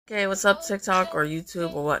Okay, what's up, TikTok or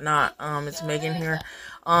YouTube or whatnot? It's Megan here.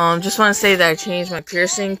 Just want to say that I changed my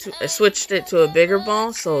piercing I switched it to a bigger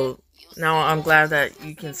ball, so now I'm glad that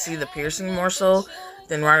you can see the piercing more so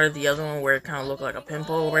than rather the other one where it kind of looked like a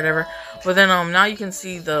pimple or whatever. But then now you can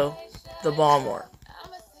see the ball more.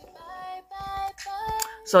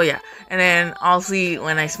 So yeah, and then also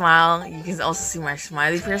when I smile, you can also see my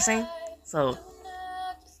smiley piercing. So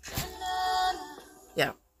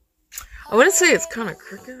yeah. I wouldn't say it's kind of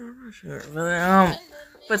crooked, I'm not sure,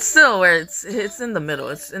 but still, where it's in the middle.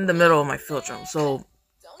 It's in the middle of my philtrum, so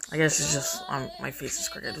I guess it's just my face is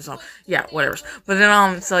crooked. So yeah, whatever. But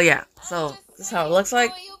then so yeah, so this is how it looks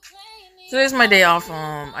like. Today's my day off.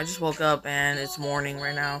 I just woke up and it's morning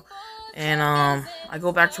right now, and I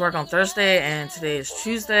go back to work on Thursday, and today is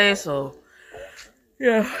Tuesday, so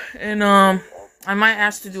yeah, and I might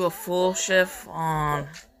ask to do a full shift on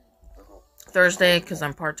Thursday because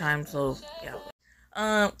I'm part-time, so yeah.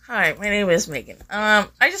 Hi, my name is Megan. I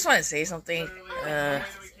just want to say something. I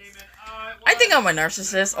think I'm a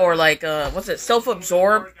narcissist, or like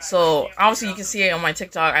self-absorbed. So obviously you can see it on my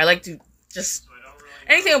TikTok. I like to just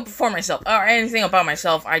anything for myself or anything about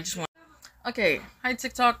myself. I just want. Okay, hi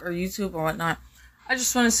TikTok or YouTube or whatnot. I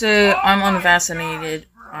just want to say I'm unvaccinated.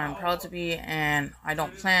 I'm proud to be, and I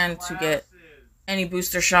don't plan to get any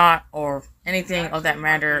booster shot or anything of that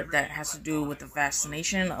matter that has to do with the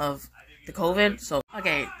vaccination of the COVID. So,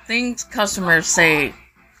 okay, things customers say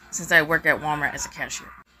since I work at Walmart as a cashier.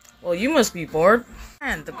 Well, you must be bored.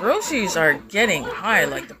 Man, the groceries are getting high,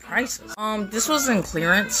 like the prices. This was in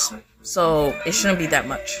clearance, so it shouldn't be that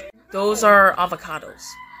much. Those are avocados.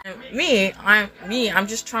 And I'm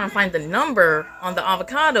just trying to find the number on the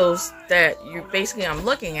avocados that I'm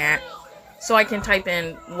looking at, so I can type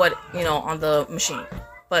in what, on the machine.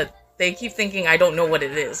 But they keep thinking I don't know what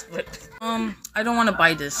it is. But, I don't want to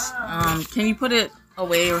buy this. Can you put it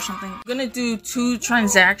away or something? I'm gonna do 2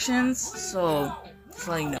 transactions, so just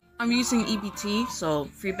letting you know. I'm using EBT, so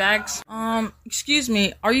free bags. Excuse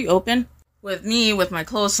me, are you open? With my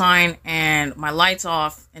clothes sign and my lights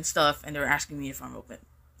off and stuff, and they're asking me if I'm open.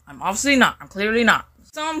 I'm obviously not. I'm clearly not.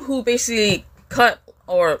 Some who basically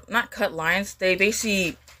not cut lines, they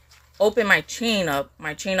basically open my chain up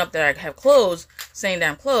that I have closed, saying that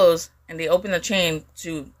I'm closed, and they open the chain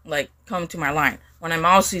to, like, come to my line, when I'm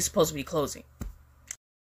obviously supposed to be closing.